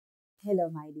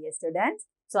Hello, my dear students.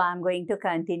 So, I am going to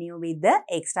continue with the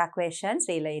extra questions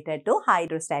related to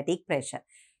hydrostatic pressure.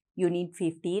 Unit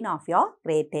 15 of your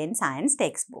grade 10 science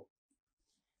textbook.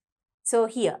 So,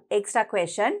 here, extra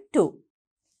question 2.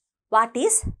 What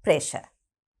is pressure?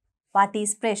 What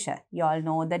is pressure? You all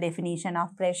know the definition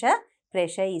of pressure.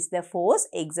 Pressure is the force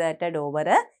exerted over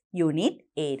a unit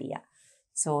area.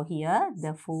 So, here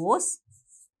the force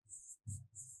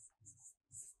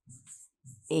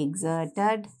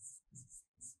exerted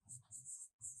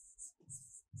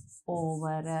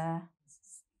over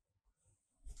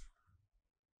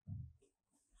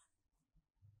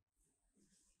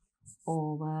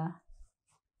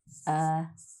a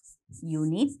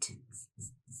unit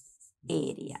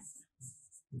area.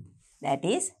 That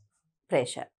is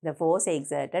pressure. The force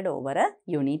exerted over a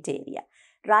unit area.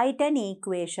 Write an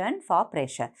equation for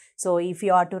pressure. So, if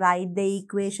you are to write the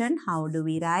equation, how do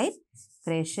we write?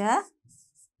 Pressure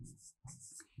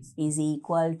is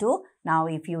equal to, now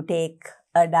if you take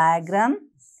a diagram,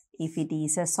 if it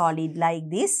is a solid like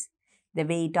this, the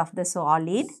weight of the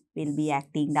solid will be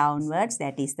acting downwards,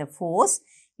 that is the force,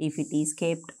 if it is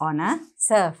kept on a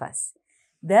surface.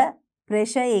 The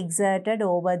pressure exerted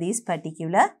over this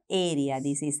particular area,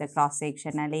 this is the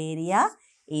cross-sectional area,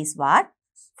 is what?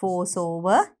 Force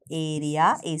over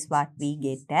area is what we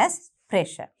get as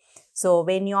pressure. So,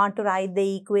 when you want to write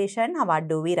the equation, what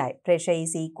do we write? Pressure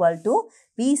is equal to,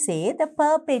 we say the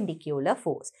perpendicular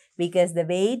force, because the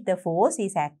weight, the force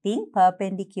is acting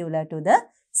perpendicular to the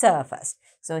surface.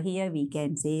 So, here we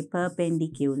can say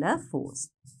perpendicular force.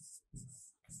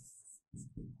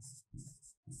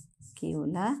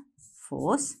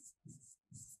 Force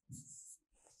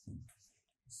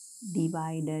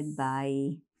divided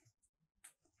by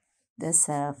the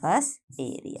surface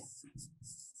area.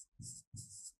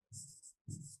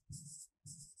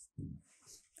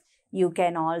 You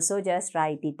can also just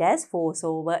write it as force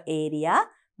over area,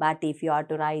 but if you are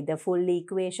to write the full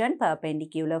equation,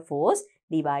 perpendicular force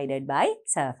divided by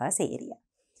surface area.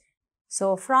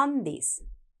 So, from this,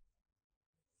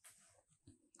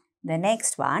 the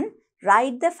next one,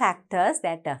 write the factors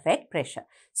that affect pressure.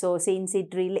 So, since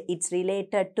it's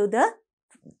related to the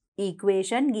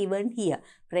equation given here,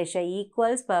 pressure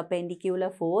equals perpendicular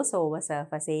force over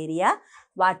surface area.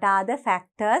 What are the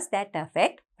factors that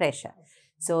affect pressure?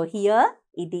 So, here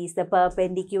it is the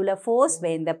perpendicular force.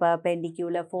 When the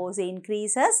perpendicular force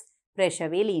increases, pressure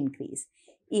will increase.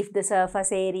 If the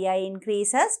surface area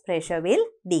increases, pressure will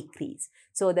decrease.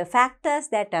 So, the factors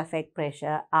that affect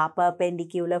pressure are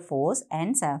perpendicular force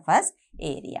and surface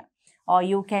area. Or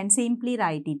you can simply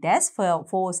write it as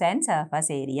force and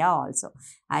surface area also.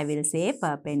 I will say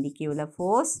perpendicular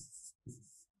force,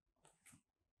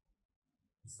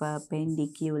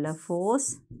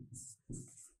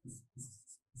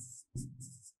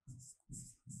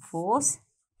 force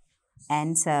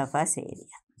and surface area.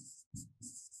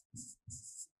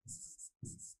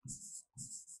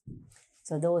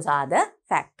 So, those are the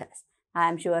factors. I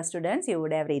am sure students you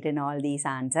would have written all these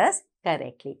answers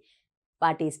correctly.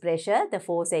 What is pressure? The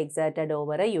force exerted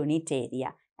over a unit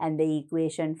area. And the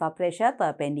equation for pressure,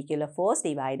 perpendicular force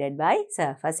divided by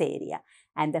surface area.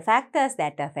 And the factors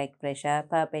that affect pressure,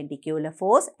 perpendicular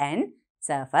force and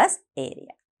surface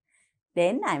area.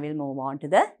 Then I will move on to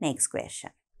the next question.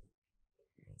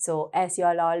 So, as you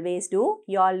all always do,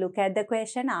 you all look at the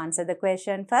question, answer the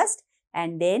question first,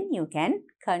 and then you can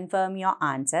confirm your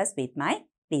answers with my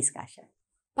discussion.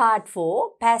 Part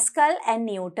 4. Pascal and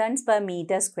Newtons per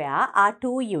meter square are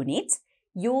two units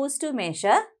used to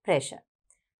measure pressure.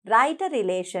 Write a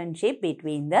relationship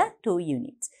between the two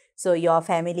units. So, you are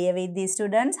familiar with these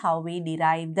students, how we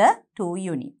derive the two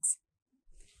units.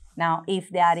 Now,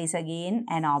 if there is again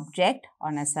an object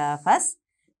on a surface,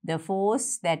 the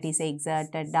force that is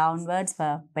exerted downwards,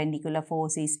 perpendicular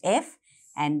force is F,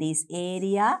 and this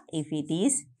area, if it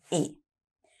is A.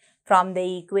 From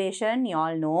the equation, you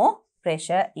all know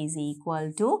pressure is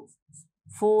equal to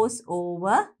force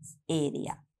over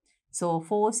area. So,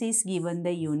 force is given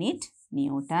the unit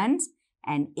newtons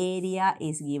and area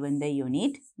is given the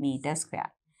unit meter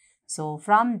square. So,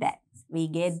 from that, we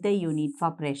get the unit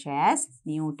for pressure as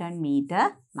Newton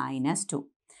meter minus 2.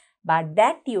 But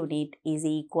that unit is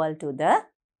equal to the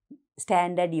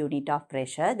standard unit of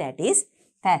pressure, that is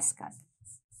Pascal.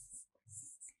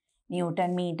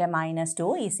 Newton meter minus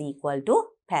 2 is equal to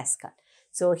Pascal.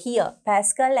 So, here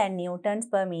Pascal and Newtons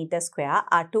per meter square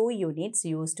are two units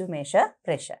used to measure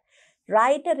pressure.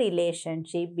 Write a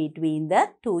relationship between the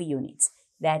two units.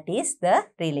 That is the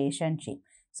relationship.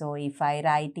 So, if I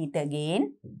write it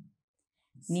again,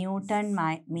 Newton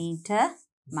meter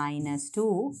minus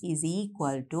 2 is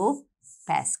equal to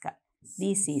Pascal.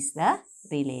 This is the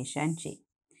relationship.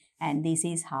 And this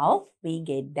is how we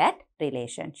get that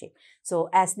relationship. So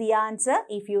as the answer,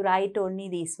 if you write only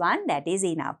this one, that is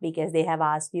enough because they have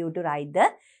asked you to write the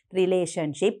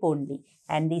relationship only.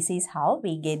 And this is how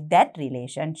we get that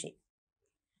relationship.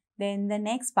 Then the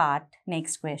next part,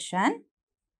 next question.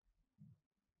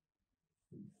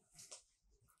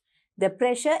 The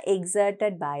pressure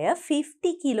exerted by a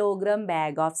 50 kilogram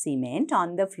bag of cement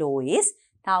on the floor is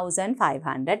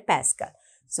 1500 Pascal.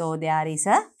 So there is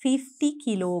a 50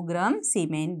 kilogram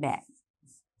cement bag.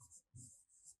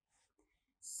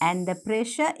 And the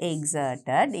pressure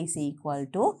exerted is equal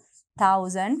to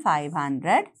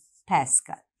 1500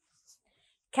 Pascal.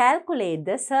 Calculate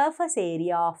the surface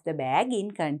area of the bag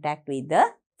in contact with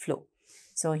the floor.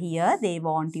 So here they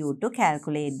want you to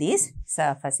calculate this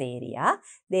surface area.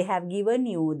 They have given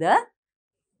you the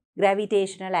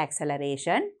gravitational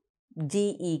acceleration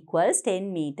g equals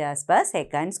 10 meters per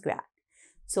second square.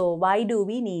 So why do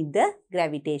we need the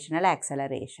gravitational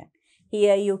acceleration?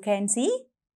 Here you can see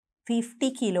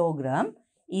 50 kilogram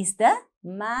is the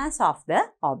mass of the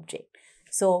object.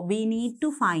 So we need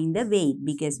to find the weight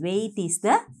because weight is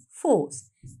the force.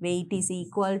 Weight is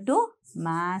equal to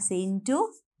mass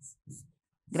into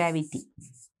gravity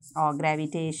or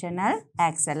gravitational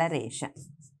acceleration.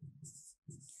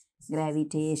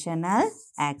 Gravitational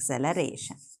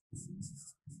acceleration.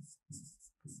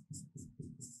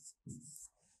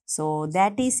 So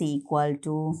that is equal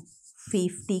to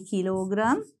 50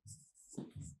 kilogram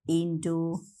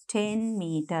into 10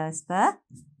 meters per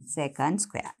second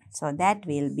square. So that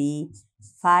will be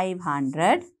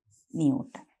 500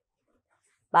 Newton.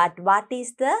 But what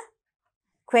is the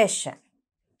question?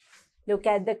 Look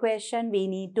at the question. We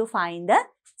need to find the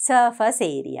surface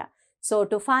area. So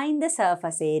to find the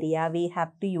surface area, we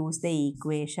have to use the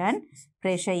equation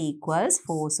pressure equals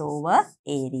force over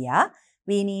area.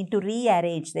 We need to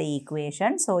rearrange the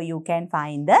equation so you can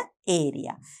find the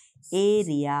area.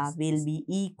 Area will be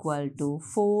equal to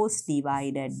force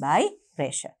divided by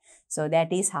pressure. So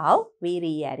that is how we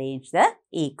rearrange the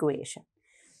equation.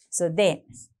 So then,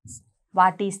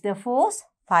 what is the force?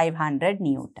 500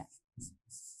 Newton.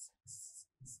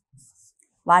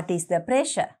 What is the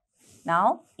pressure?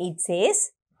 Now it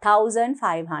says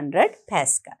 1500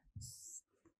 Pascal.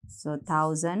 So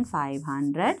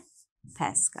 1500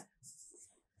 Pascal.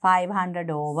 500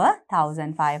 over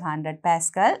 1500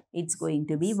 Pascal, it's going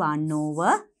to be 1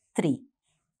 over 3.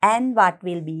 And what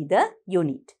will be the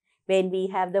unit? When we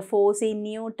have the force in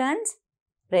newtons,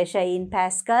 pressure in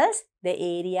pascals, the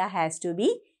area has to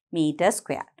be meter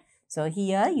squared. So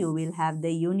here you will have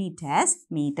the unit as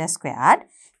meter squared.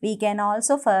 We can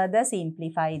also further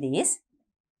simplify this.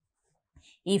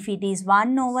 If it is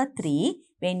 1 over 3,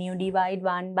 when you divide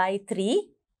 1 by 3,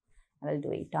 I will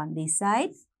do it on this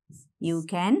side. You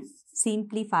can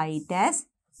simplify it as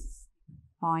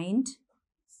point.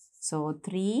 So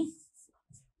 3,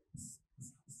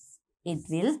 it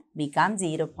will become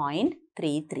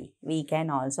 0.33. We can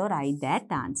also write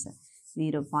that answer.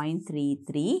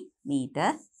 0.33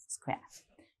 meter square.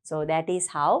 So that is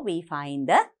how we find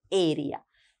the area.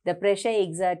 The pressure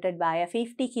exerted by a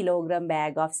 50 kilogram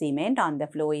bag of cement on the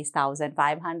floor is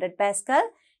 1500 Pascal.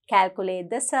 Calculate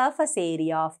the surface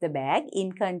area of the bag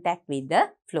in contact with the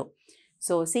floor.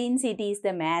 So since it is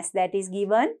the mass that is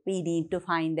given, we need to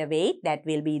find the weight, that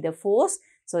will be the force.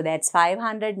 So that's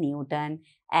 500 Newton.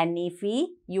 And if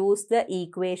we use the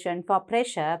equation for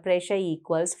pressure, pressure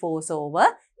equals force over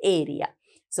area.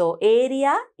 So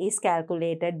area is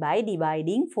calculated by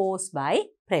dividing force by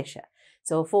pressure.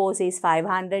 So force is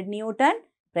 500 Newton,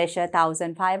 pressure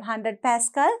 1500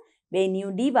 Pascal. When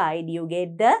you divide, you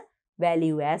get the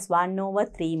value as 1 over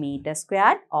 3 meter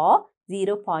squared or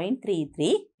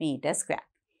 0.33 meter squared.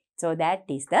 So that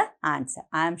is the answer.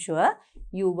 I am sure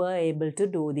you were able to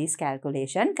do this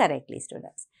calculation correctly,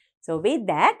 students. So with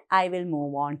that, I will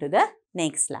move on to the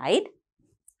next slide.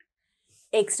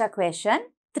 Extra question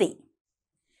 3.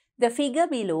 The figure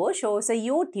below shows a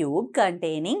U-tube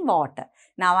containing water.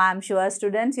 Now, I am sure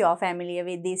students, you are familiar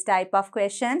with this type of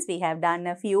questions. We have done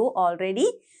a few already.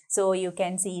 So, you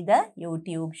can see the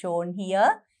U-tube shown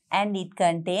here and it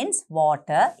contains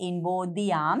water. In both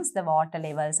the arms, the water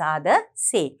levels are the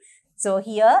same. So,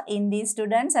 here in these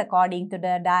students, according to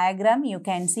the diagram, you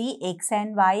can see X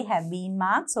and Y have been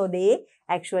marked. So, they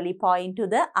actually point to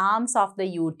the arms of the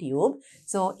U-tube.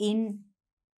 So, in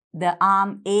the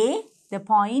arm A, the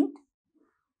point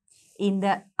in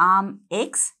the arm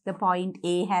X, the point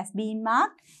A has been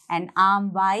marked, and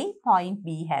arm Y, point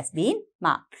B has been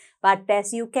marked. But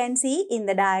as you can see in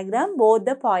the diagram, both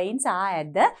the points are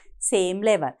at the same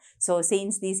level. So,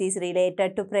 since this is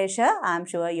related to pressure, I am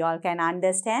sure you all can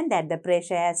understand that the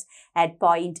pressures at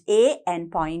point A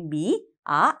and point B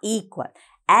are equal.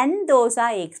 And those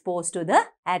are exposed to the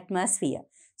atmosphere.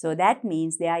 So, that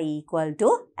means they are equal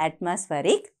to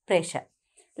atmospheric pressure.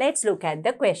 Let's look at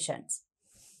the questions.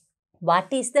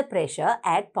 What is the pressure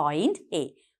at point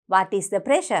A? What is the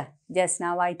pressure? Just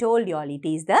now I told you all it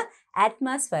is the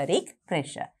atmospheric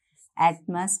pressure.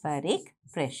 Atmospheric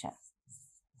pressure.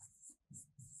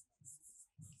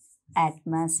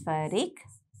 Atmospheric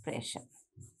pressure.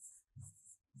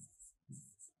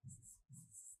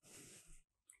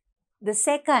 The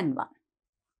second one.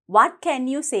 What can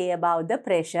you say about the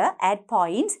pressure at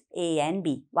points A and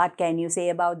B? What can you say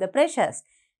about the pressures?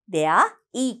 They are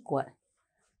equal.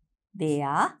 They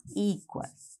are equal.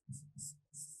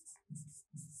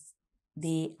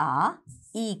 They are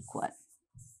equal.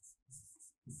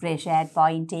 Pressure at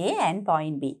point A and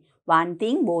point B. One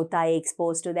thing, both are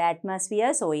exposed to the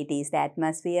atmosphere, so it is the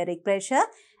atmospheric pressure,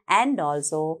 and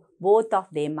also both of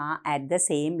them are at the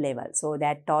same level. So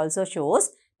that also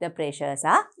shows the pressures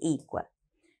are equal.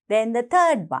 Then the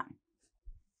third one.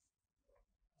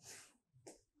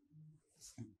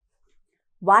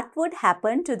 What would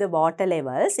happen to the water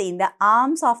levels in the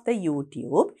arms of the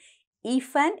U-tube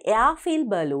if an air-filled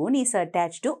balloon is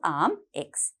attached to arm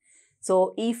X?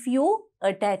 So, if you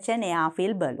attach an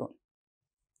air-filled balloon.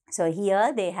 So,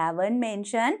 here they haven't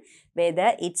mentioned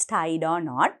whether it's tied or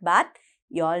not, but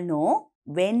you all know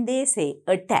when they say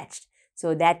attached.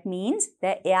 So, that means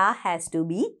the air has to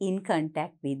be in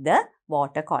contact with the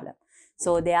water column.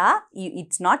 So,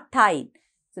 it's not tied.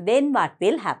 So, then what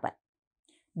will happen?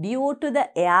 Due to the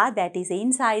air that is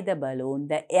inside the balloon,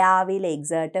 the air will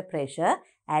exert a pressure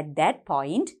at that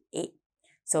point A.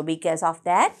 So, because of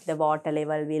that, the water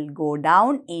level will go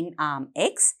down in arm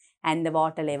X and the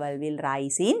water level will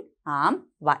rise in arm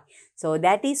Y. So,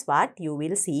 that is what you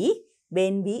will see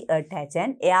when we attach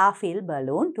an air-filled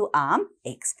balloon to arm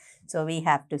X. So, we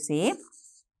have to say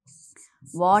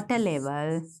water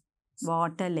level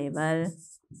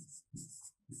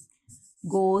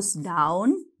goes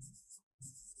down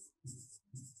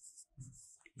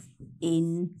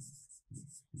in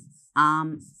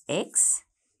arm X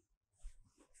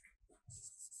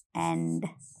and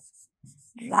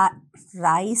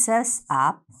rises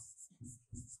up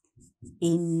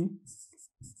in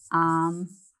arm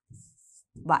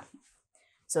Y.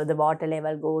 So, the water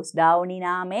level goes down in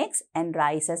arm X and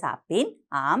rises up in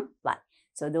arm Y.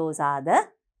 So, those are the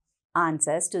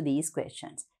answers to these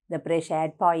questions. The pressure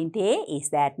at point A is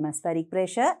the atmospheric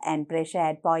pressure and pressure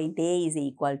at point A is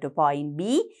equal to point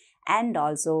B. And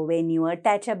also when you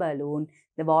attach a balloon,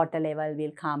 the water level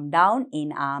will come down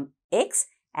in arm X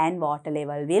and water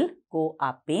level will go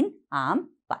up in arm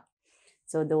Y.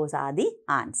 So, those are the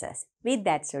answers. With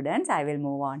that, students, I will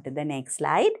move on to the next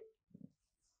slide.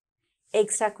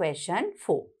 Extra question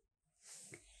 4.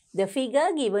 The figure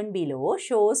given below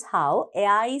shows how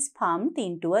air is pumped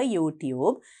into a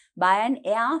U-tube by an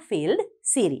air-filled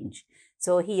syringe.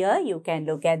 So, here you can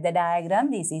look at the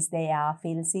diagram. This is the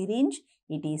air-filled syringe.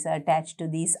 It is attached to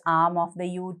this arm of the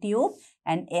U-tube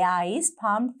and air is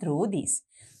pumped through this.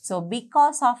 So,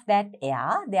 because of that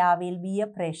air, there will be a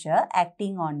pressure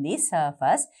acting on this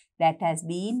surface that has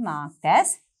been marked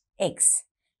as X,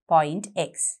 point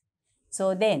X.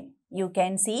 So, then you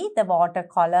can see the water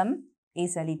column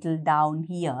is a little down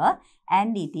here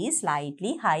and it is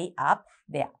slightly high up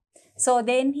there. So,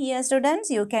 then here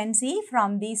students, you can see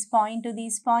from this point to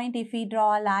this point, if we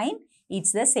draw a line,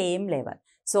 it's the same level.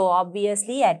 So,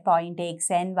 obviously at point X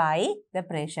and Y, the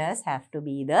pressures have to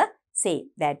be the same,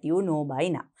 that you know by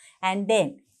now. And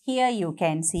then here you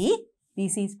can see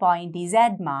this is point Z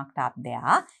marked up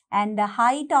there and the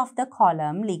height of the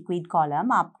column, liquid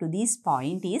column up to this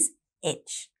point is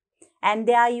H. And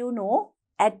there you know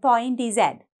at point Z,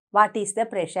 what is the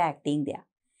pressure acting there?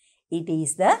 It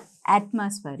is the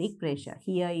atmospheric pressure.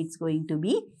 Here it's going to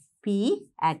be P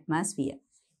atmosphere.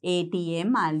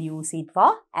 ATM, I'll use it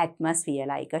for atmosphere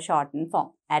like a shortened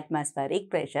form, atmospheric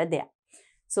pressure there.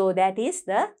 So, that is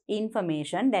the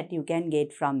information that you can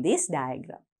get from this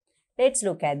diagram. Let's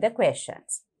look at the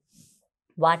questions.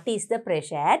 What is the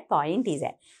pressure at point Z?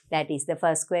 That is the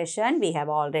first question. We have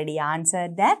already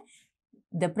answered that.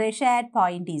 The pressure at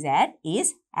point Z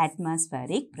is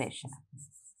atmospheric pressure.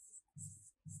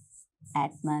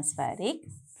 Atmospheric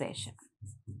pressure.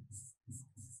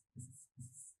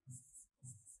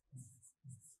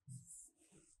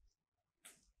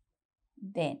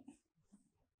 Then,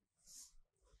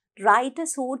 write a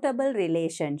suitable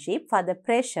relationship for the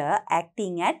pressure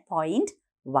acting at point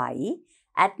Y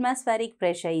Atmospheric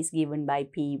pressure is given by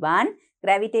P1,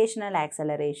 gravitational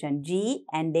acceleration g,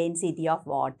 and density of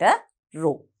water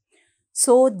rho.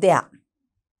 So there,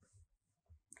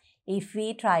 if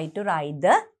we try to write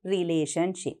the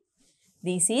relationship,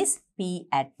 this is P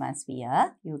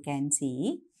atmosphere, you can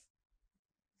see.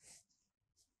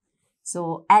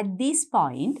 So at this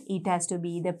point, it has to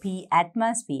be the P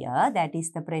atmosphere, that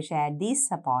is the pressure at this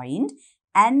point,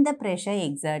 and the pressure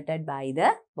exerted by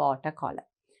the water column.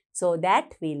 So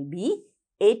that will be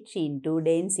H into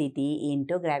density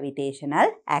into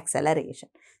gravitational acceleration.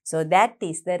 So that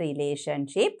is the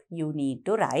relationship you need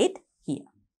to write here.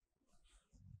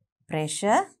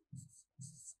 Pressure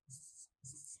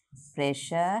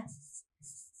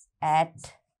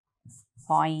at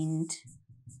point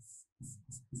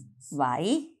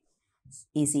Y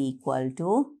is equal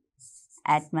to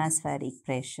atmospheric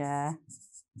pressure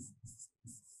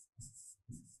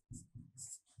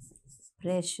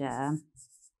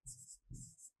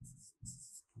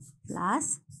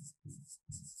plus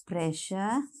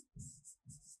pressure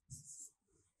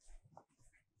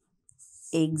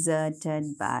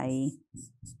exerted by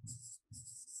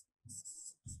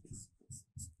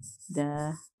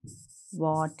the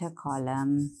water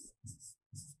column,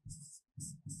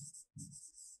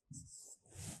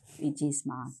 which is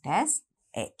marked as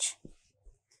H.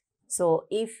 So,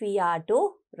 if we are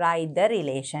to write the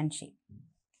relationship,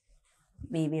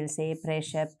 we will say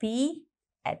pressure P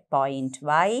at point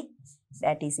Y,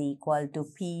 that is equal to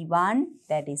P1,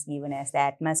 that is given as the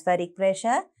atmospheric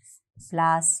pressure,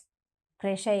 plus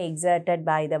pressure exerted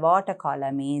by the water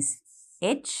column is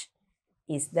H,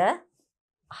 is the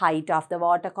height of the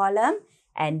water column,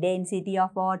 and density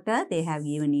of water, they have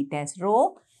given it as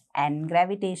rho, and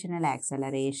gravitational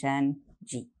acceleration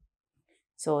g.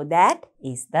 So that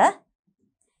is the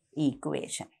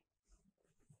equation.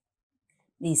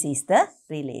 This is the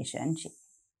relationship.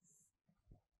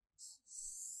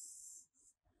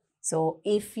 So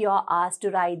if you are asked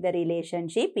to write the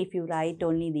relationship, if you write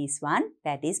only this one,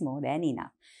 that is more than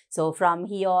enough. So from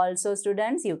here also,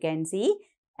 students, you can see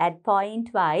at point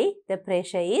Y, the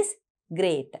pressure is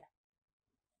greater.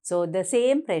 So the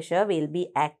same pressure will be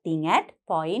acting at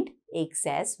point X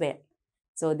as well.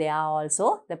 So there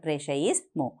also the pressure is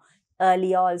more.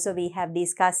 Earlier also we have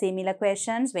discussed similar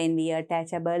questions when we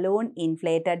attach a balloon,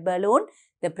 inflated balloon.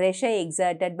 The pressure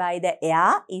exerted by the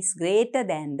air is greater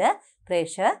than the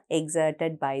pressure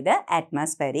exerted by the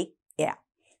atmospheric air.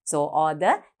 So, or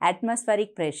the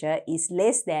atmospheric pressure is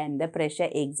less than the pressure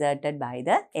exerted by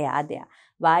the air there.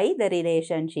 Why? The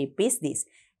relationship is this: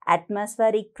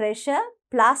 atmospheric pressure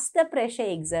plus the pressure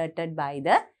exerted by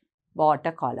the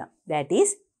water column, that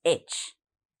is H.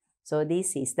 So,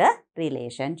 this is the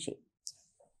relationship.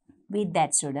 With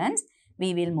that, students,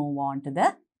 we will move on to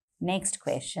the next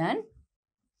question.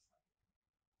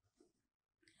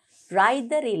 Write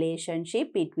the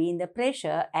relationship between the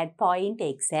pressure at point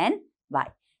X and Y.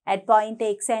 At point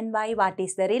X and Y, what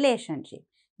is the relationship?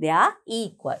 They are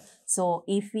equal. So,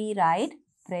 if we write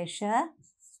pressure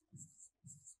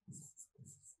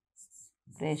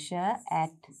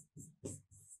at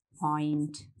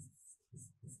point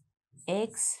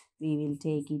X, we will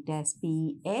take it as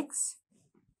Px,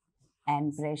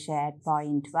 and pressure at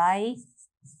point Y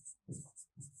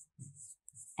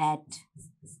at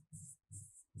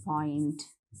point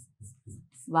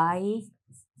Y,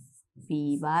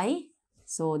 Py.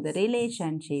 So, the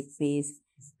relationship is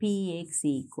Px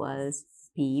equals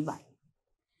Py.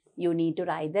 You need to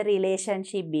write the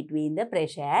relationship between the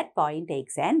pressure at point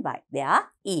X and Y. They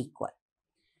are equal.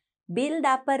 Build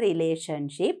up a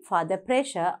relationship for the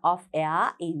pressure of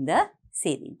air in the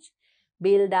syringe.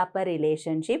 Build up a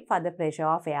relationship for the pressure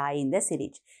of air in the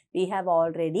syringe. We have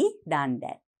already done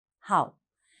that. How?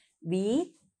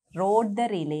 We wrote the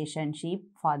relationship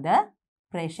for the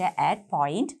pressure at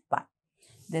point Y.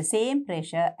 The same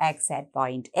pressure acts at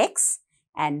point X,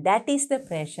 and that is the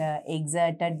pressure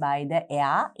exerted by the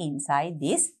air inside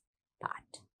this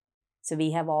part. So,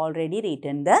 we have already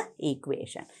written the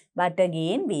equation, but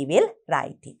again we will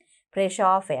write it. Pressure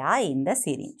of air in the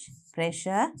syringe.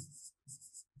 Pressure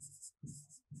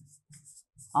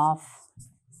of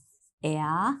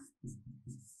air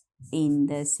in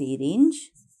the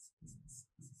syringe,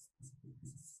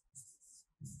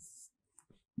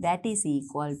 that is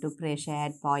equal to pressure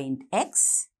at point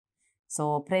X.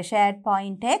 So, pressure at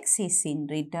point X is in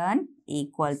return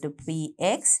equal to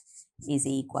Px is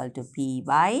equal to Py.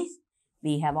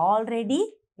 We have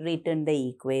already written the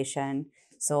equation.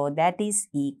 So, that is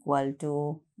equal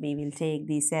to, we will take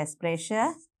this as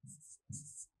pressure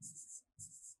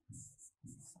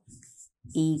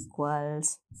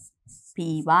equals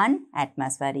P1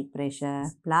 atmospheric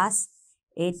pressure plus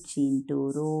H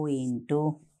into rho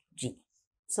into G.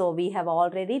 So we have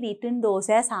already written those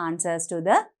as answers to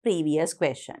the previous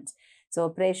questions. So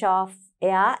pressure of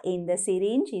air in the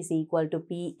syringe is equal to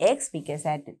Px because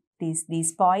at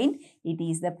this point it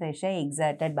is the pressure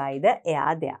exerted by the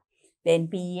air there. Then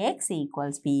Px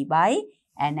equals Py,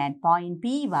 and at point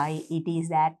Py it is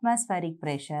the atmospheric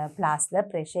pressure plus the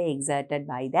pressure exerted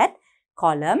by that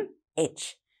column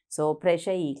H. So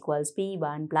pressure equals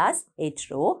P1 plus H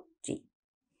rho G.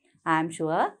 I am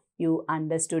sure you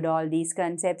understood all these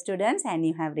concepts, students, and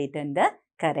you have written the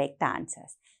correct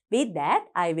answers. With that,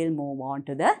 I will move on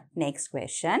to the next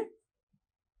question.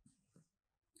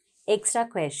 Extra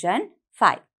question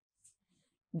 5.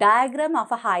 Diagram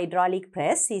of a hydraulic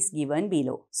press is given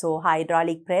below. So,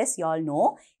 hydraulic press, you all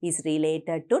know, is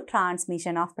related to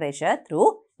transmission of pressure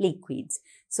through liquids.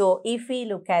 So, if we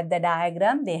look at the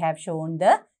diagram, they have shown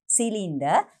the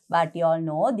cylinder, but you all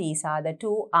know these are the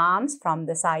two arms. From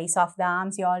the size of the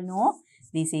arms, you all know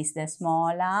this is the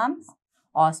small arm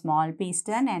or small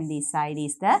piston, and this side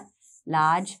is the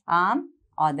large arm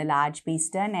or the large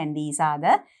piston, and these are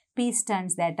the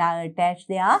pistons that are attached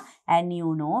there, and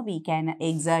you know we can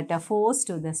exert a force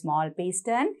to the small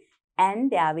piston and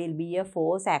there will be a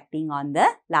force acting on the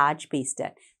large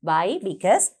piston. Why?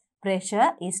 Because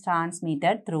pressure is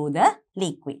transmitted through the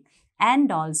liquid.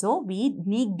 And also we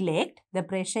neglect the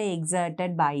pressure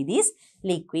exerted by this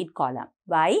liquid column.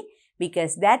 Why?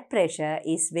 Because that pressure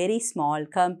is very small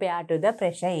compared to the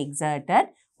pressure exerted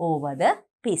over the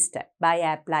piston by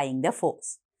applying the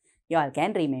force. You all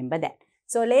can remember that.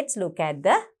 So let's look at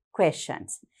the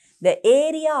questions. The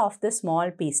area of the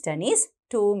small piston is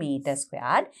 2 meters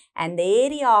squared and the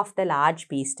area of the large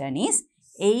piston is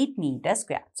 8 meters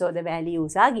squared. So the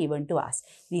values are given to us.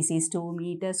 This is 2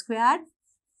 meters squared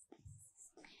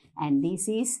and this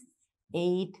is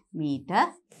 8 meters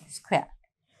squared.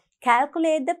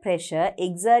 Calculate the pressure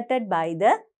exerted by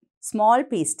the small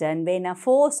piston when a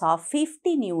force of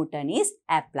 50 Newton is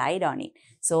applied on it.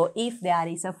 So if there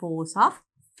is a force of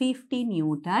 50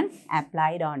 Newton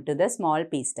applied onto the small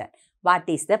piston, what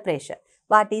is the pressure?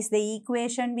 What is the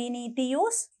equation we need to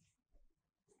use?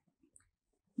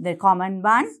 The common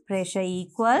one, pressure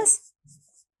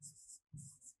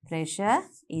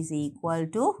is equal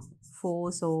to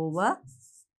force over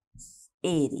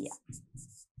area.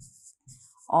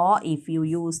 Or if you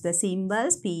use the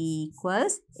symbols, P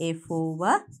equals F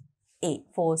over A,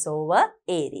 force over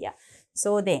area.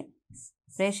 So then,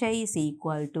 pressure is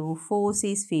equal to force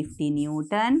is 50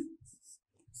 Newton,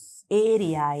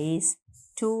 area is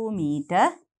 2 meter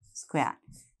square.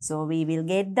 So we will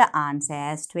get the answer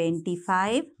as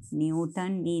 25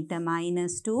 Newton meter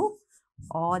minus 2,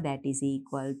 or that is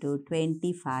equal to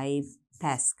 25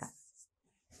 Pascal.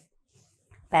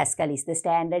 Pascal is the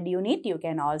standard unit. You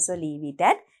can also leave it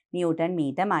at Newton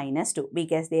meter minus 2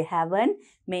 because they haven't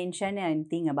mentioned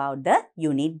anything about the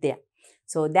unit there.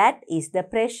 So that is the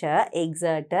pressure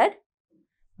exerted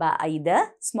by the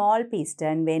small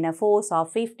piston when a force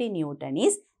of 50 Newton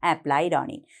is applied on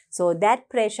it. So that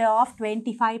pressure of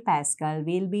 25 Pascal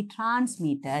will be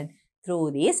transmitted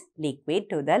through this liquid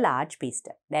to the large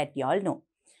piston. That you all know.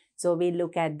 So we'll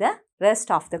look at the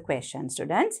rest of the question,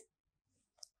 students.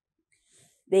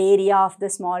 The area of the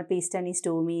small piston is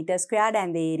 2 meters squared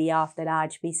and the area of the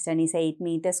large piston is 8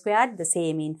 meters squared. The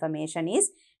same information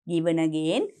is given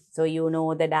again. So you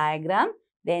know the diagram.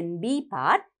 Then B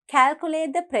part,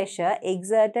 calculate the pressure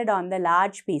exerted on the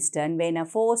large piston when a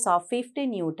force of 50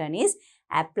 Newton is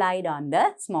applied on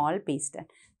the small piston.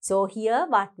 So here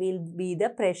what will be the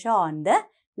pressure on the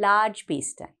large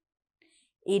piston?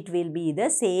 It will be the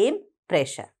same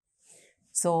pressure.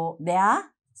 So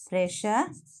their pressure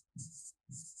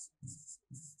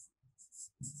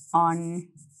on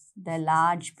the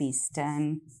large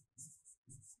piston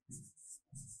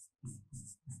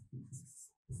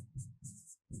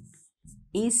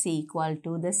is equal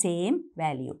to the same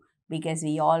value because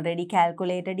we already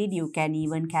calculated it. You can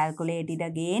even calculate it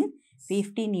again,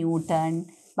 50 Newton,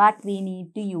 but we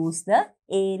need to use the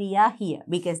area here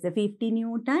because the 50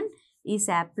 Newton is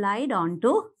applied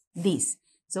onto this.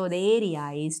 So the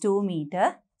area is 2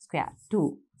 meter square,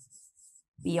 2.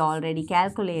 We already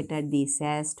calculated this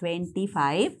as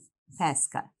 25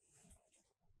 Pascal.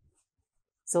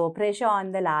 So pressure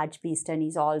on the large piston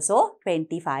is also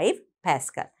 25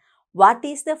 Pascal. What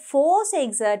is the force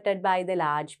exerted by the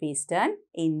large piston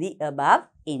in the above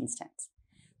instance?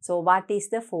 So what is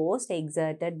the force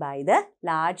exerted by the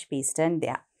large piston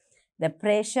there? The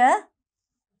pressure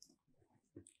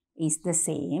is the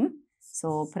same.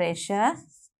 So pressure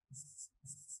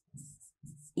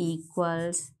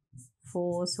equals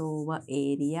force over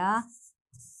area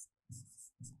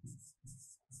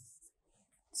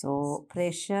So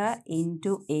pressure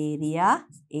into area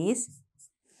is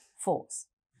force.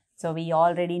 So we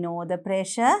already know the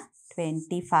pressure,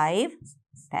 25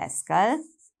 Pascal.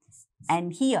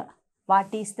 And here,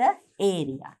 what is the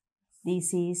area?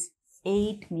 This is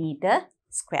 8 meter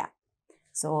square.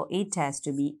 So it has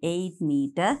to be 8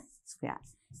 meter square.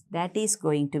 That is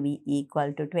going to be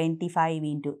equal to 25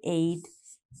 into 8,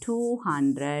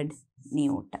 200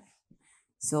 Newton.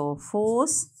 So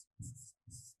force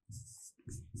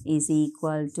is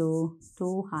equal to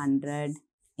 200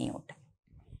 Newton.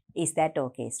 Is that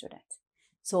okay, students?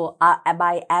 So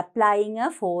by applying a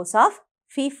force of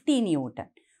 50 Newton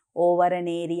over an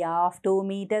area of 2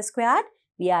 meters squared,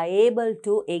 we are able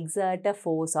to exert a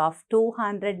force of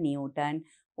 200 Newton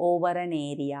over an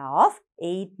area of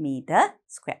 8 meter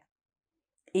square.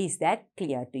 Is that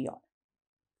clear to you all?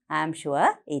 I am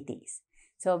sure it is.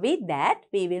 So with that,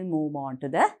 we will move on to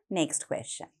the next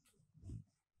question.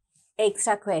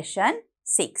 Extra question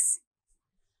 6.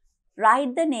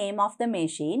 Write the name of the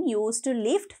machine used to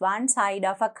lift one side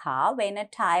of a car when a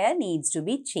tire needs to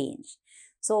be changed.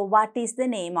 So what is the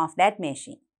name of that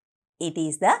machine? It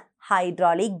is the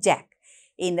hydraulic jack.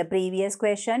 In the previous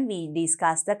question, we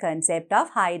discussed the concept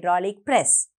of hydraulic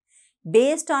press.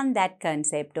 Based on that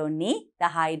concept only, the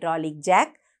hydraulic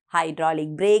jack,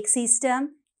 hydraulic brake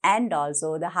system, and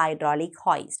also the hydraulic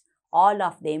hoist, all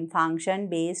of them function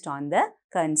based on the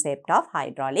concept of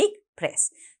hydraulic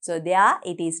press. So there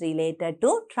it is related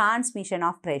to transmission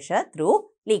of pressure through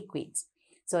liquids.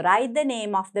 So write the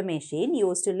name of the machine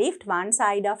used to lift one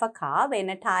side of a car when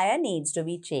a tire needs to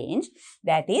be changed.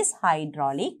 That is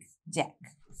hydraulic jack.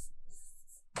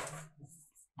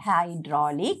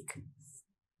 Hydraulic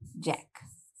jack.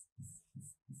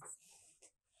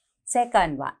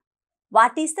 Second one.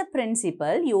 What is the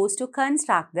principle used to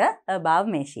construct the above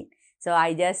machine? So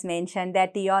I just mentioned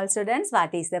that to you all students.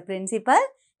 What is the principle?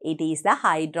 It is the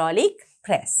hydraulic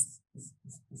press.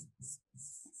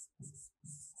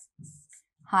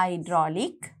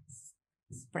 Hydraulic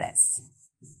press.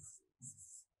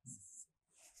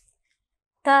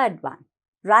 Third one.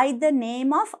 Write the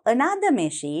name of another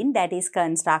machine that is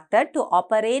constructed to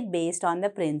operate based on the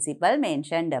principle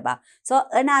mentioned above. So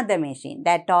another machine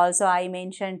that also I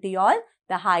mentioned to you all,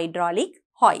 the hydraulic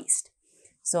hoist.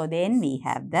 So then we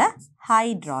have the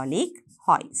hydraulic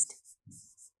hoist.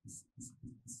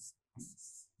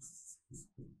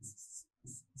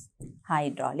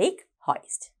 Hydraulic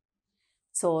hoist.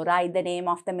 So write the name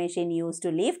of the machine used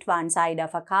to lift one side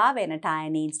of a car when a tire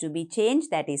needs to be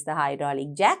changed. That is the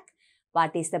hydraulic jack.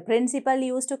 What is the principle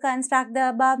used to construct the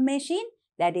above machine?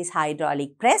 That is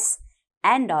hydraulic press.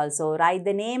 And also write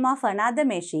the name of another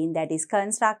machine that is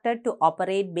constructed to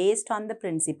operate based on the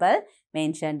principle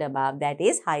mentioned above. That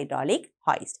is hydraulic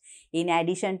hoist. In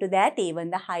addition to that, even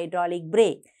the hydraulic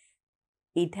brake,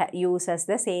 it uses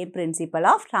the same principle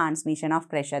of transmission of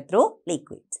pressure through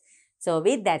liquids. So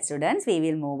with that, students, we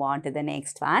will move on to the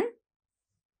next one.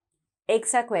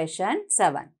 Extra question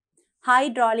 7.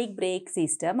 Hydraulic brake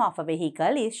system of a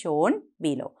vehicle is shown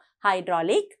below.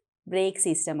 Hydraulic brake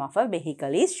system of a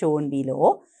vehicle is shown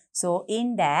below. So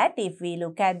in that, if we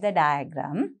look at the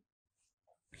diagram,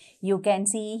 you can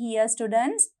see here,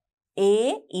 students,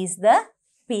 A is the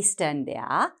piston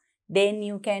there. Then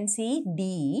you can see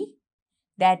D,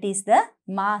 that is the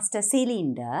master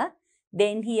cylinder.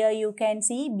 Then here you can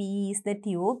see B is the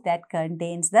tube that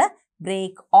contains the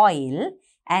brake oil.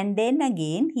 And then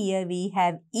again here we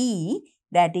have E,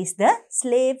 that is the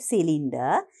slave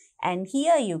cylinder. And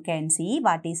here you can see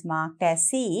what is marked as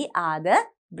C are the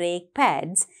brake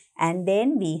pads. And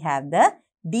then we have the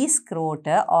disc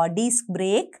rotor or disc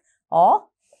brake or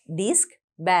disc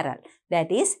barrel,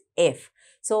 that is F.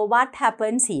 So what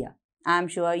happens here? I am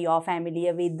sure you are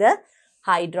familiar with the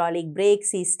hydraulic brake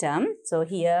system. So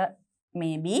here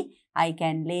maybe I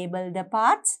can label the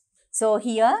parts. So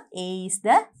here A is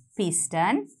the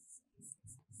piston.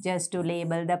 Just to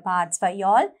label the parts for you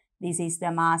all, this is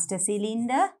the master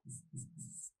cylinder.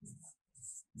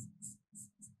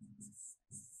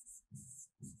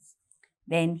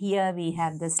 Then here we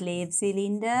have the slave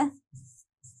cylinder.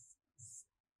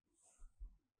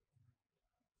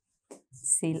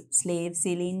 Slave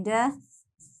cylinder.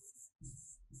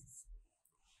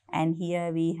 And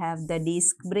here we have the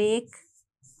disc brake.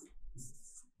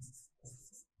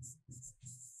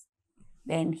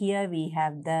 Then here we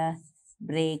have the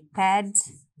brake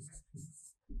pads.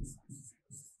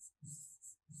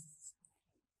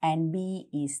 And B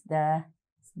is the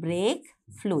brake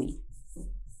fluid.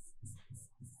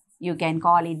 You can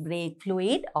call it brake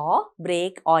fluid or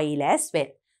brake oil as well.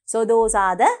 So those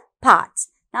are the parts.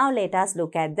 Now let us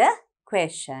look at the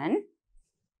question.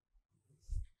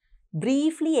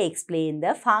 briefly explain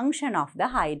the function of the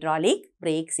hydraulic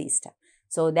brake system.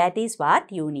 So that is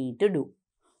what you need to do.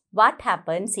 What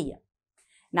happens here?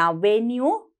 Now when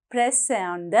you press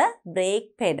on the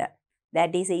brake pedal,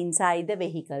 that is inside the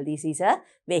vehicle. This is a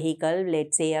vehicle,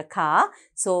 let's say a car.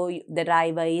 So the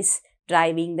driver is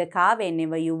driving the car.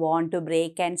 Whenever you want to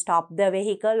brake and stop the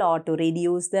vehicle or to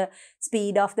reduce the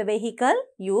speed of the vehicle,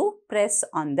 you press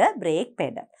on the brake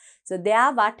pedal. So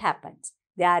there what happens?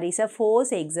 There is a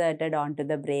force exerted onto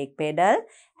the brake pedal,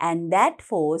 and that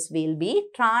force will be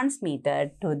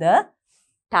transmitted to the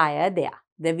tire there,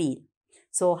 the wheel.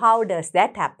 So how does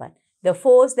that happen? The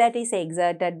force that is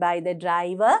exerted by the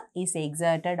driver is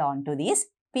exerted onto this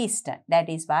piston. That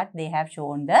is what they have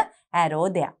shown the arrow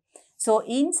there. So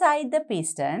inside the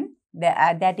piston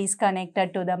that is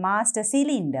connected to the master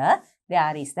cylinder,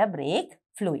 there is the brake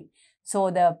fluid. So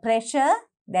the pressure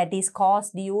that is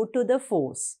caused due to the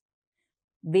force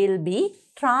will be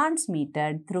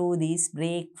transmitted through this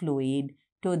brake fluid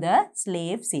to the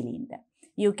slave cylinder.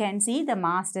 You can see the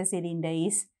master cylinder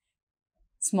is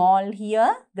small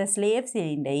here, the slave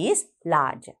cylinder is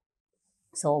larger.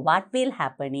 So what will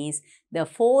happen is the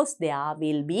force there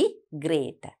will be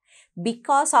greater.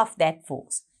 Because of that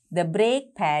force, the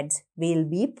brake pads will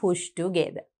be pushed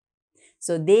together.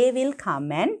 So they will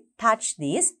come and touch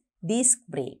this disc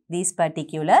brake, this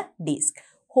particular disc,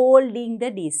 holding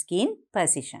the disc in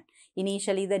position.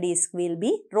 Initially the disc will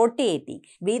be rotating.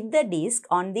 With the disc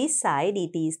on this side,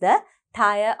 it is the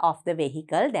tire of the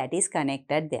vehicle that is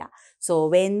connected there. So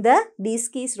when the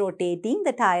disc is rotating,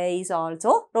 the tire is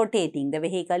also rotating. The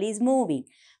vehicle is moving.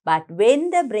 But when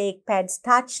the brake pads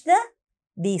touch the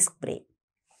disc brake,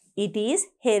 it is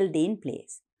held in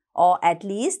place. Or at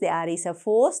least there is a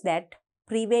force that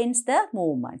prevents the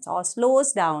movements or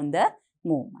slows down the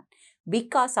movement.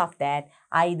 Because of that,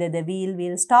 either the wheel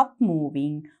will stop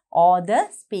moving or the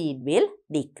speed will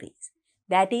decrease.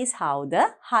 That is how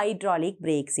the hydraulic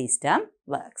brake system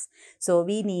works. So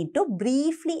we need to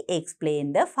briefly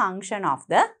explain the function of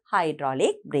the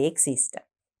hydraulic brake system.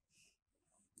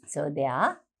 So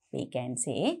there we can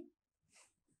say,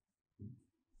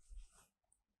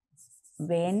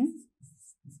 when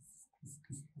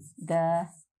the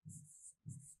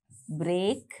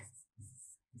brake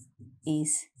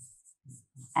is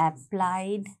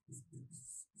applied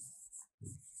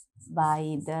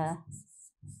by the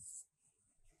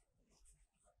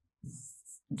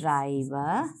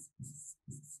driver,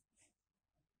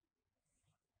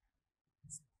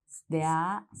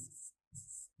 there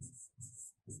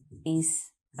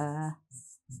is a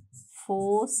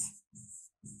force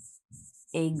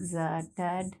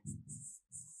exerted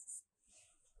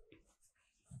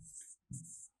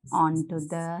onto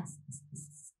the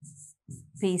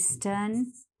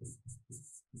piston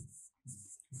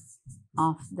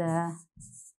of the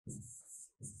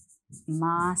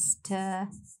master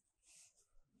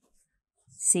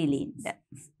cylinder.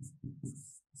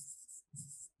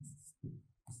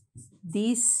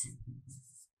 This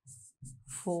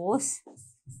force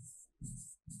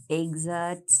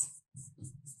exerts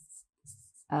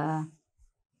a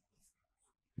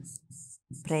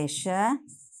pressure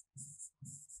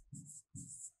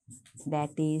that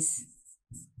is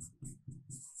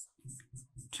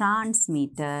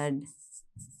transmitted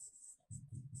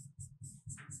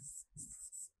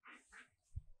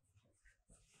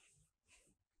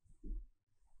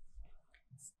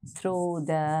through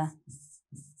the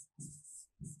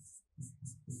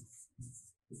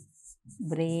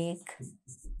brake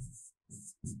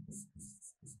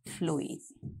fluid.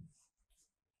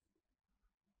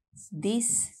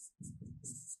 This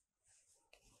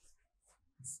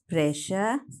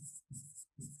pressure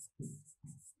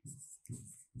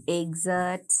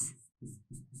exerts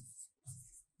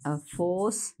a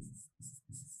force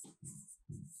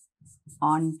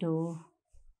onto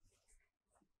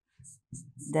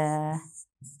the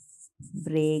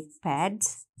brake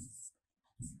pads.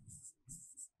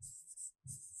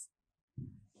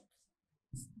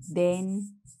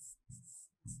 Then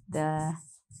the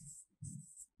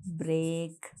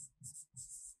brake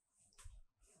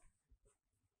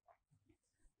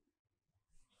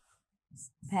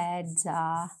pads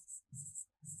are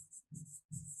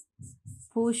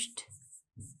pushed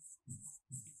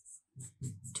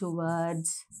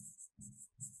towards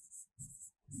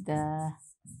the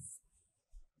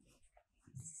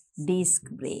disc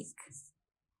brake.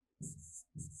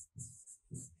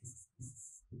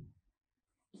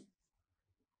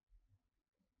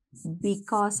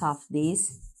 Because of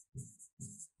this,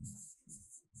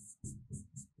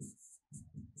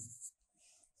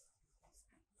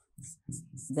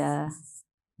 the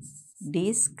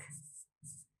disc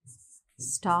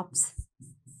stops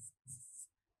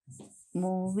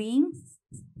moving,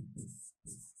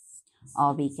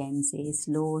 or we can say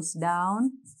slows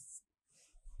down.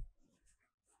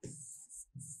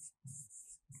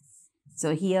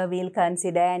 So here we'll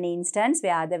consider an instance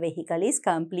where the vehicle is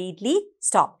completely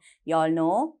stopped. You all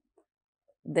know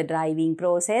the driving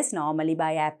process. Normally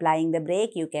by applying the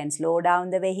brake, you can slow down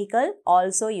the vehicle.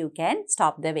 Also, you can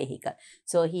stop the vehicle.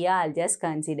 So here I'll just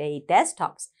consider it as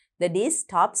stops. The disc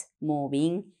stops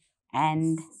moving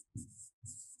and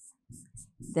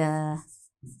the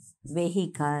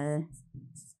vehicle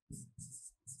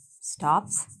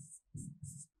stops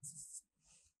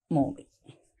moving.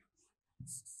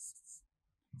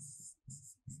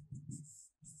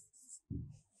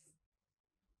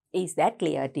 Is that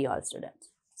clear to you all, students?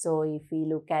 So if we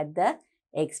look at the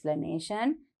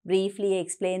explanation, briefly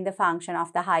explain the function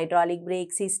of the hydraulic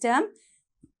brake system.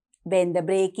 When the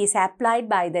brake is applied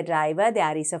by the driver,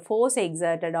 there is a force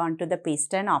exerted onto the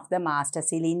piston of the master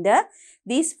cylinder.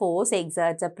 This force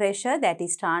exerts a pressure that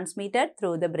is transmitted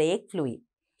through the brake fluid.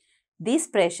 This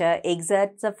pressure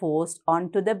exerts a force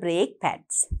onto the brake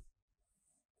pads.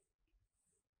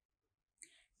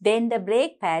 Then the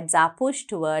brake pads are pushed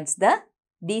towards the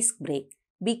disc brake.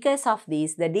 Because of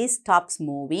this, the disc stops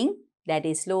moving, that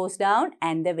is slows down,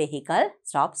 and the vehicle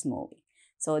stops moving.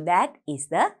 So that is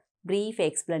the brief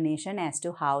explanation as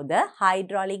to how the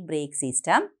hydraulic brake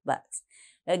system works.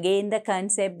 Again, the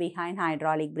concept behind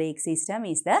hydraulic brake system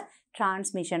is the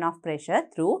transmission of pressure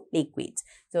through liquids.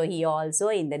 So here also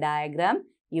in the diagram,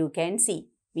 you can see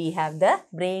we have the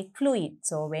brake fluid.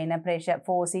 So when a pressure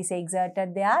force is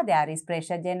exerted there is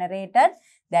pressure generated.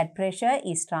 That pressure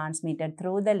is transmitted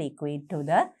through the liquid to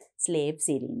the slave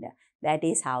cylinder. That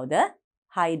is how the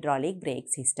hydraulic brake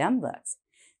system works.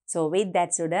 So with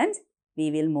that, students, we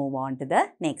will move on to the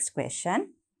next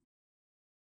question.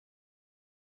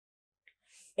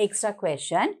 Extra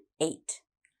question 8.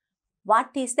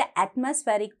 What is the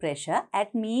atmospheric pressure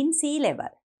at mean sea level?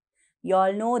 You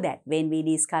all know that when we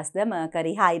discuss the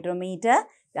mercury hydrometer,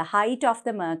 the height of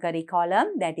the mercury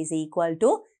column, that is equal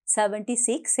to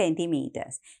 76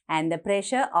 centimeters, and the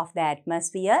pressure of the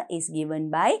atmosphere is given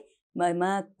by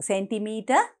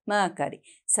centimeter mercury.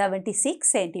 76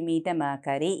 centimeter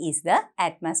mercury is the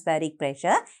atmospheric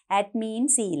pressure at mean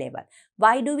sea level.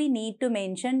 Why do we need to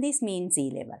mention this mean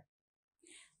sea level?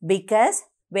 Because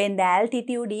when the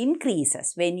altitude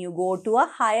increases, when you go to a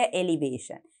higher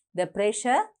elevation, the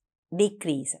pressure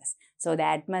decreases. So the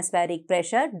atmospheric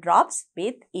pressure drops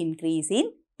with increase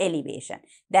in elevation.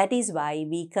 That is why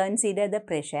we consider the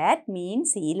pressure at mean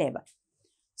sea level.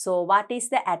 So what is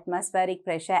the atmospheric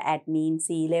pressure at mean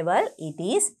sea level? It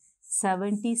is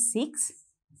 76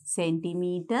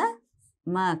 centimeter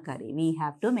mercury. We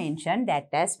have to mention that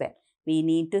as well. We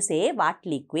need to say what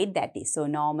liquid that is. So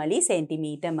normally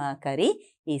centimeter mercury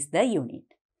is the unit.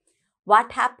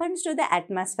 What happens to the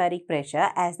atmospheric pressure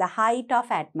as the height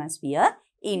of atmosphere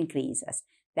increases?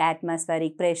 The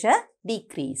atmospheric pressure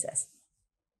decreases.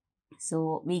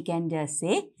 So we can just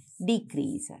say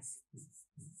decreases.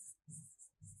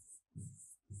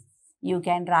 You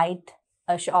can write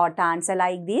a short answer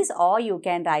like this, or you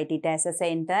can write it as a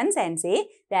sentence and say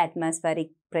the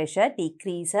atmospheric pressure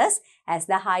decreases as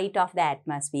the height of the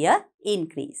atmosphere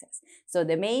increases. So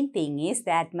the main thing is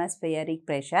the atmospheric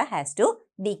pressure has to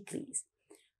decrease.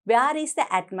 Where is the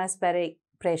atmospheric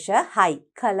pressure high?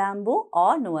 Colombo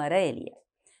or Nuwara?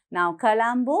 Now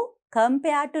Colombo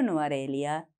compared to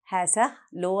Nuwara has a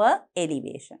lower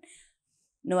elevation.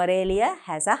 Nuwara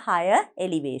has a higher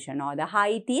elevation, or the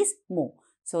height is more.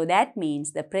 So that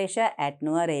means the pressure at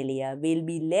Nuwara will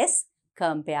be less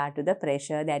compared to the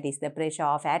pressure, that is the pressure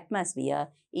of atmosphere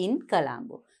in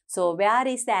Colombo. So where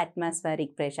is the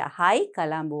atmospheric pressure high?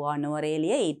 Colombo or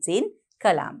Nuwara? It's in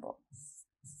Colombo.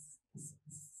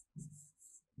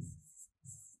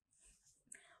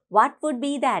 What would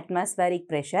be the atmospheric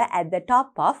pressure at the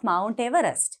top of Mount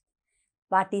Everest?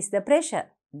 What is the pressure?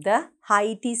 The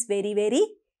height is very, very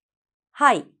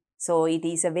high. So it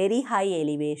is a very high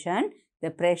elevation.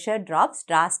 The pressure drops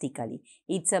drastically.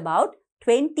 It's about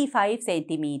 25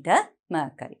 centimeter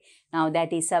mercury. Now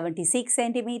that is 76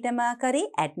 centimeter mercury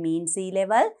at mean sea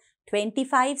level.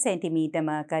 25 centimeter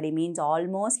mercury means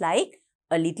almost like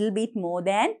a little bit more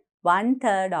than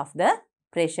 1/3 of the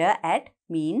pressure at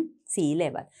mean sea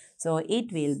level. So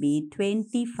it will be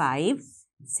 25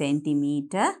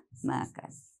 centimeter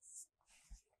mercury.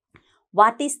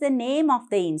 What is the name of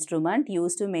the instrument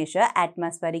used to measure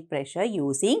atmospheric pressure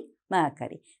using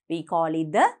mercury? We call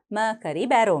it the mercury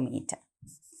barometer.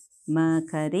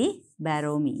 Mercury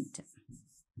barometer.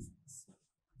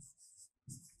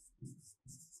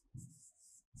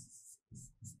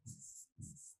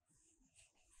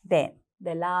 Then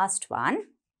the last one.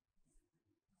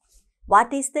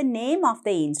 What is the name of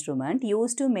the instrument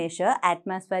used to measure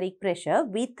atmospheric pressure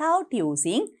without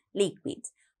using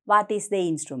liquids? What is the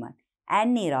instrument?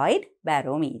 Aneroid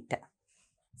barometer.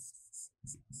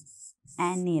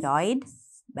 Aneroid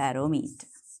barometer.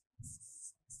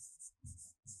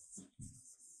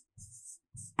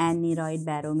 Aneroid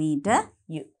barometer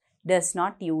does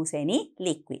not use any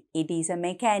liquid. It is a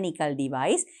mechanical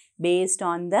device based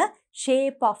on the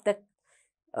shape of the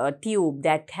tube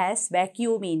that has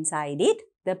vacuum inside it.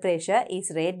 The pressure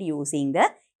is read using the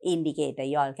indicator.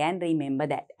 You all can remember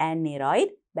that. Aneroid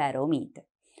barometer.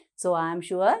 So, I am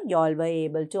sure you all were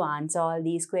able to answer all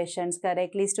these questions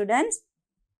correctly, students.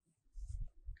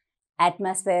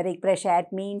 Atmospheric pressure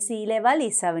at mean sea level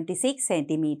is 76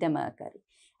 centimeter mercury,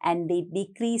 and it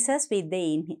decreases with the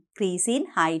increase in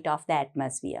height of the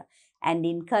atmosphere. And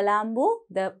in Colombo,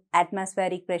 the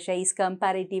atmospheric pressure is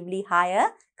comparatively higher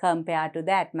compared to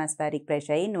the atmospheric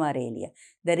pressure in Norelia.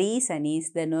 The reason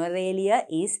is the Norelia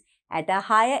is at a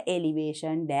higher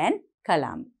elevation than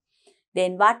Colombo.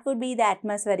 Then what would be the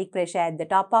atmospheric pressure at the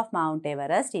top of Mount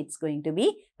Everest? It's going to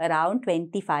be around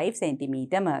 25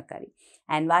 centimeter mercury.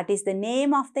 And what is the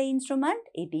name of the instrument?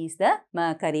 It is the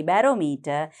mercury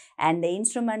barometer, and the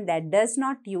instrument that does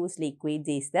not use liquids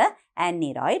is the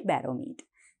aneroid barometer.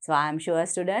 So, I am sure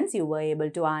students you were able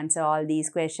to answer all these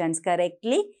questions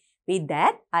correctly. With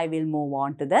that, I will move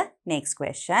on to the next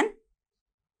question.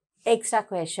 Extra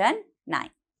question 9.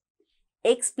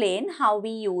 Explain how we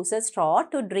use a straw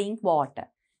to drink water.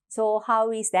 So,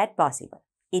 how is that possible?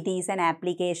 It is an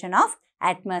application of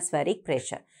atmospheric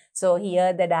pressure. So,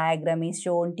 here the diagram is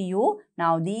shown to you.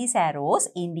 Now, these arrows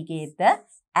indicate the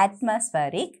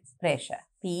atmospheric pressure.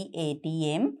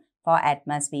 PATM for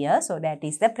atmosphere. So, that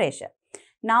is the pressure.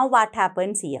 Now, what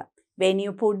happens here? When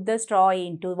you put the straw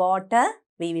into water,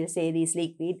 we will say this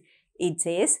liquid, it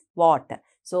says water.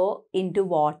 So, into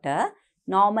water,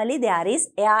 normally there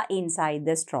is air inside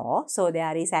the straw. So,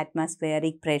 there is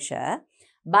atmospheric pressure.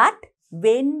 But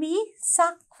when we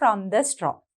suck from the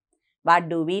straw, what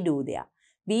do we do there?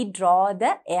 We draw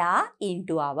the air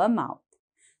into our mouth.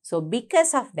 So,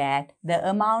 because of that, the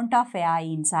amount of air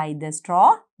inside the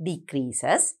straw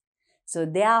decreases. So,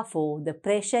 therefore, the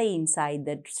pressure inside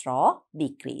the straw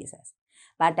decreases.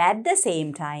 But at the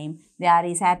same time, there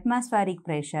is atmospheric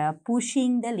pressure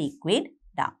pushing the liquid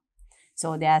down.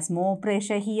 So, there is more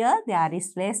pressure here, there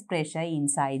is less pressure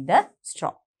inside the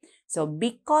straw. So,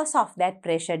 because of that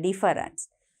pressure difference,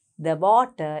 the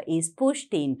water is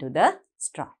pushed into the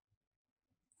straw.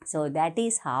 So, that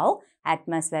is how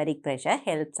atmospheric pressure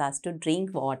helps us to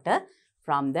drink water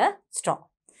from the straw.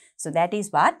 So, that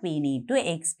is what we need to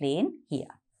explain here.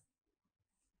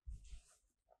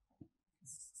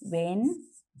 When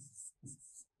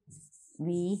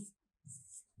we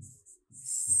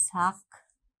suck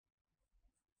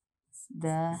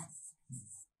the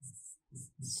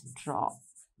straw,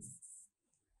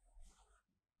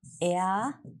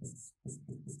 air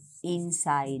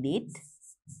inside it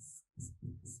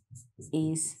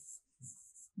is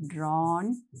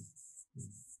drawn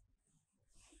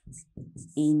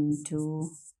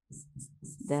into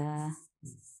the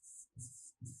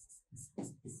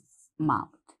mouth.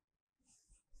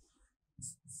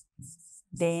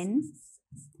 Then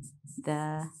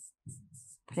the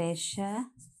pressure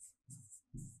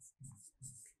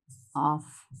of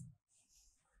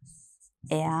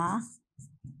air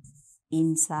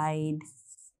inside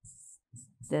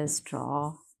the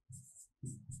straw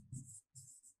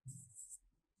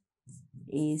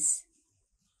is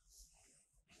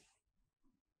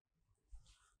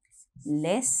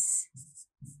less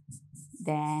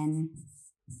than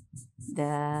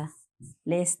the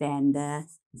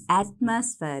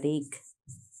atmospheric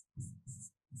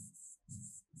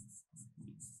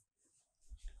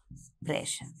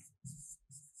pressure.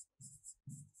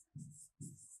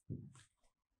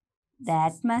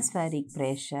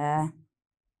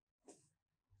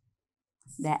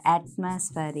 The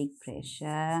atmospheric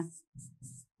pressure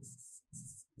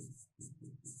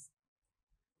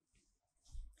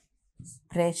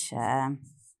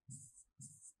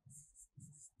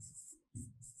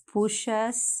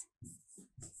pushes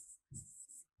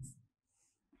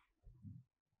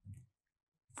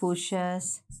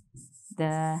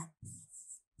the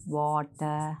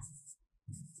water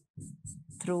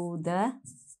through the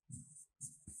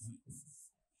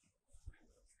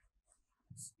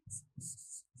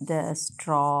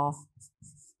straw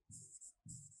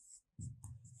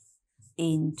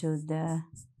into the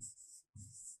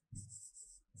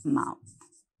mouth.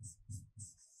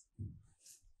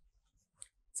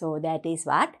 So, that is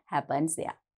what happens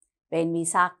there. When we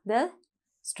suck the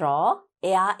straw,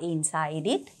 air inside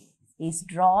it is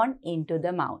drawn into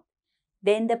the mouth.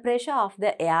 Then the pressure of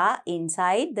the air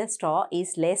inside the straw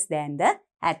is less than the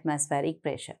atmospheric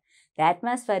pressure. The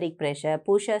atmospheric pressure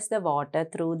pushes the water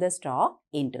through the straw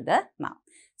into the mouth.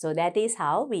 So that is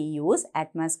how we use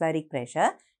atmospheric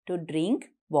pressure to drink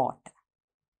water.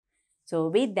 So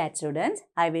with that, students,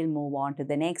 I will move on to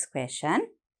the next question.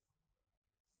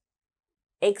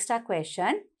 Extra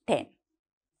question 10.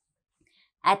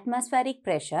 Atmospheric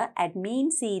pressure at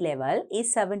mean sea level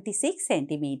is 76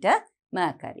 centimeter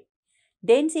mercury.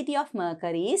 Density of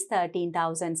mercury is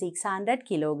 13,600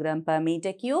 kg per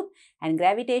meter cube and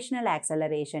gravitational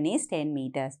acceleration is 10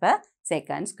 meters per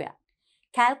second square.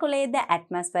 Calculate the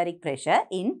atmospheric pressure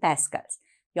in pascals.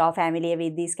 You are familiar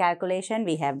with this calculation.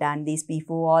 We have done this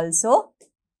before also.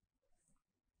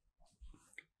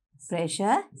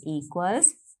 Pressure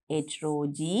equals H rho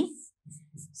G.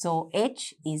 So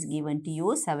H is given to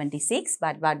you 76,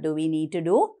 but what do we need to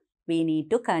do? We need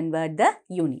to convert the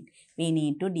unit. We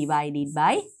need to divide it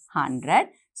by 100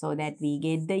 so that we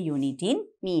get the unit in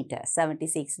meters.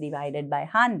 76 divided by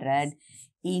 100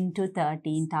 into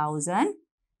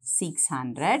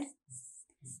 13,600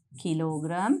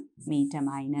 kilogram meter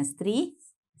minus 3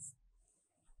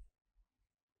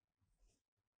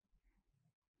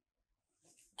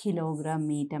 kilogram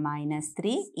meter minus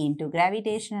 3 into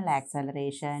gravitational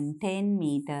acceleration 10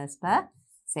 meters per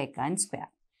second square.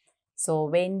 So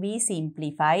when we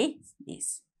simplify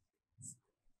this,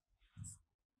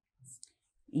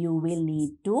 you will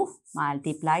need to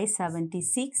multiply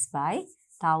 76 by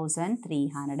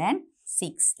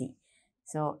 1360.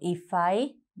 So if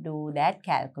I do that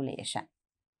calculation,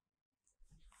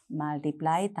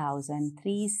 multiply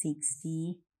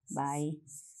 1360 by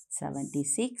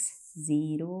 76,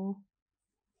 0,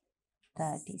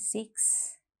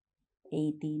 36,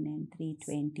 18 and 3,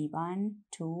 21,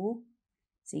 2,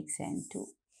 6 and 2.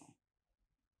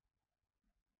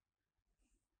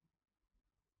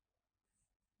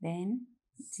 Then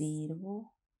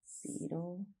 0,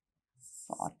 0,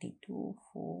 42,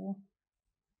 4,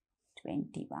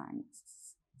 21,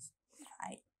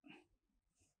 5,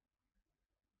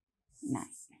 9.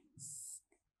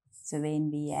 So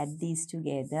when we add these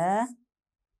together,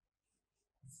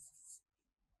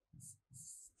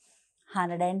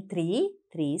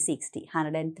 103,360,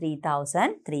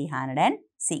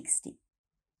 103,360.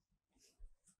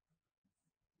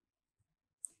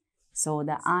 So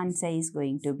the answer is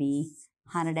going to be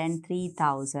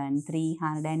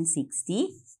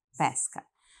 103,360 Pascal.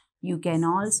 You can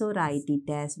also write it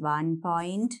as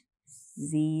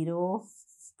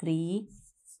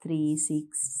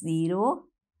 1.03360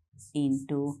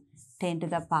 into 10 to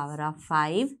the power of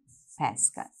 5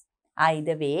 Pascal.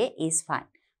 Either way is fine.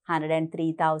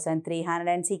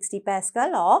 103,360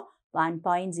 Pascal or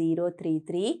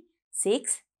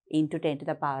 1.0336 into 10 to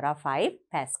the power of 5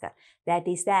 Pascal. That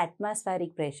is the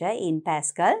atmospheric pressure in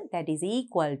Pascal, that is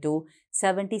equal to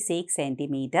 76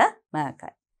 centimeter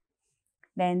mercury.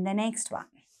 Then the next one.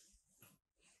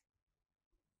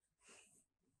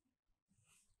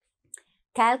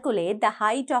 Calculate the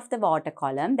height of the water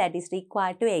column that is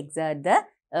required to exert the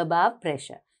above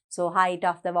pressure. So height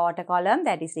of the water column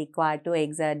that is required to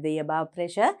exert the above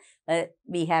pressure.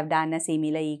 We have done a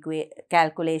similar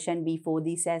calculation before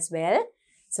this as well.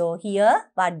 So here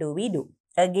what do?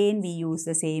 Again we use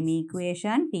the same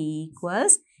equation, P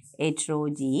equals H rho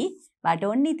G. But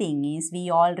only thing is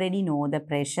we already know the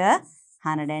pressure,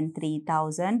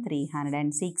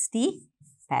 103,360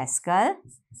 Pascal.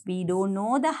 We don't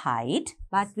know the height,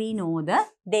 but we know the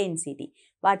density.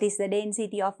 What is the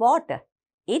density of water?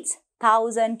 It's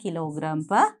 1000 kilogram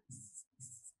per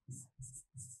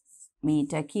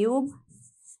meter cube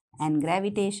and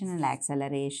gravitational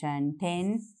acceleration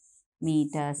 10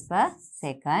 meters per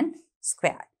second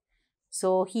squared.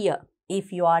 So here,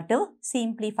 if you are to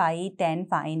simplify it and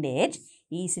find H,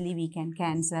 easily we can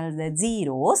cancel the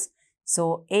zeros.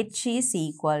 So H is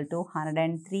equal to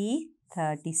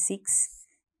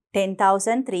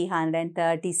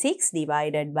 10,336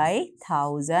 divided by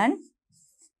 1000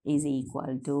 is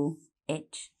equal to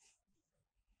H.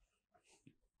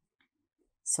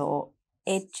 So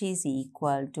H is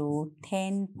equal to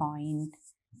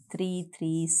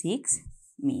 10.336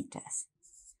 meters.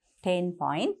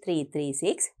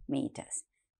 10.336 meters.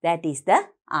 That is the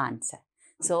answer.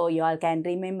 So you all can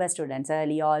remember, students,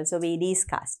 earlier also we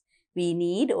discussed. We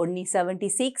need only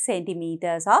 76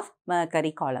 centimeters of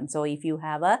mercury column. So if you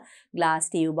have a glass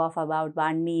tube of about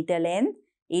 1 meter length,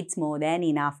 it's more than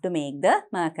enough to make the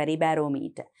mercury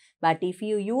barometer. But if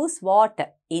you use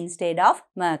water instead of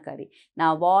mercury,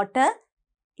 now water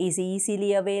is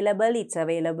easily available, it's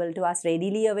available to us,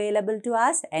 readily available to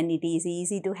us, and it is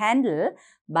easy to handle.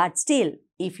 But still,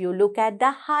 if you look at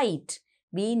the height,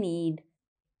 we need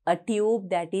a tube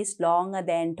that is taller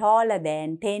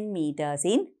than 10 meters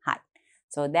in height.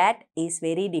 So that is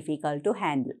very difficult to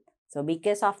handle. So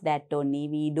because of that only,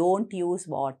 we don't use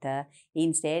water.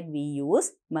 Instead, we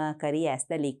use mercury as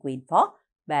the liquid for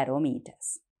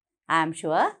barometers. I am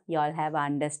sure you all have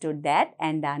understood that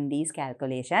and done these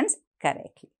calculations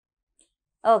correctly.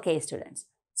 Okay, students.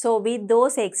 So with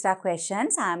those extra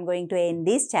questions, I am going to end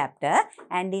this chapter,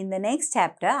 and in the next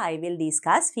chapter, I will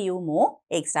discuss few more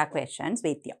extra questions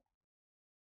with you.